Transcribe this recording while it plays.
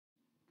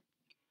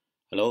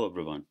Hello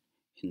everyone.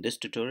 In this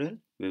tutorial,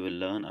 we will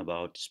learn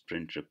about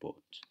sprint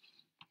reports.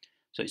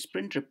 So a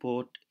sprint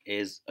report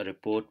is a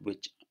report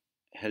which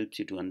helps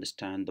you to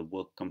understand the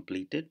work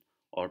completed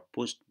or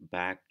pushed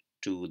back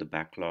to the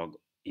backlog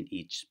in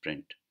each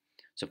sprint.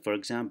 So for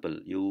example,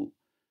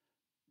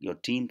 your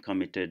team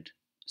committed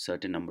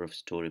certain number of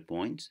story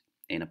points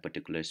in a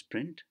particular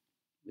sprint,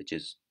 which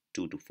is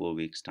 2 to 4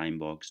 weeks time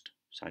boxed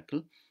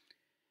cycle.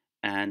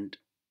 And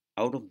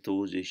out of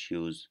those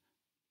issues,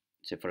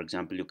 say for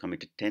example you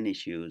committed 10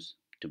 issues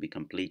to be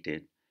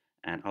completed,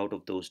 and out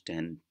of those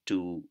 10,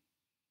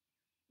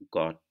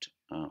 got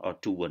or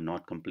two were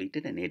not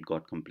completed and 8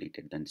 got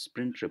completed. Then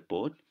sprint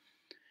report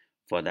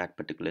for that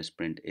particular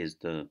sprint is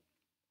the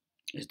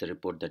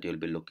report that you'll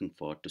be looking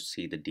for to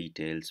see the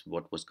details,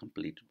 what was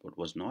completed, what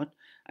was not,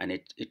 and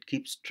it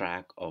keeps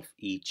track of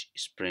each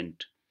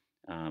sprint,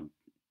 um,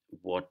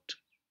 what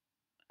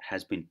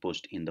has been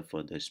pushed in the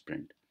further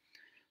sprint.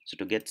 So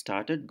to get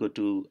started, go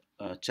to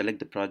select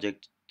the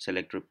project,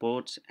 select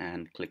reports,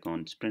 and click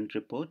on sprint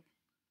report.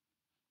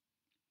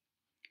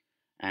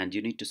 And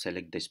you need to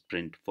select the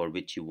sprint for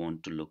which you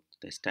want to look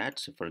the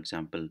stats. So for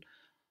example,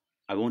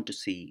 I want to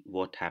see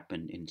what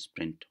happened in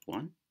sprint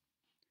 1.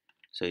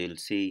 So you'll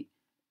see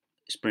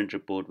sprint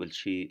report will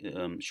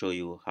show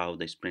you how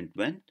the sprint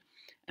went,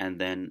 and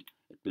then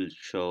it will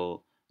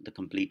show the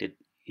completed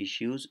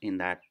issues in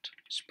that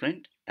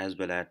sprint as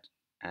well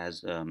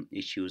as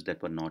issues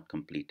that were not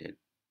completed,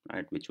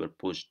 right, which were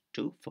pushed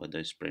to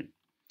further sprint.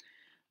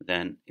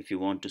 Then if you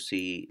want to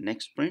see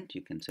next sprint,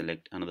 you can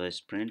select another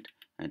sprint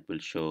and it will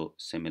show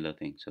similar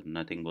things. So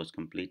nothing was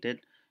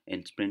completed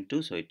in sprint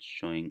 2, so it's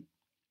showing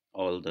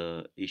all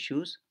the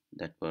issues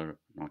that were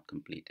not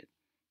completed,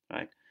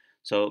 right?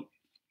 So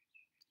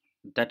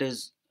that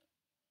is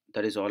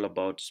that is all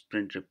about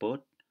sprint report,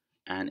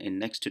 and in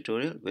next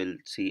tutorial we'll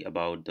see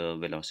about the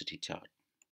velocity chart.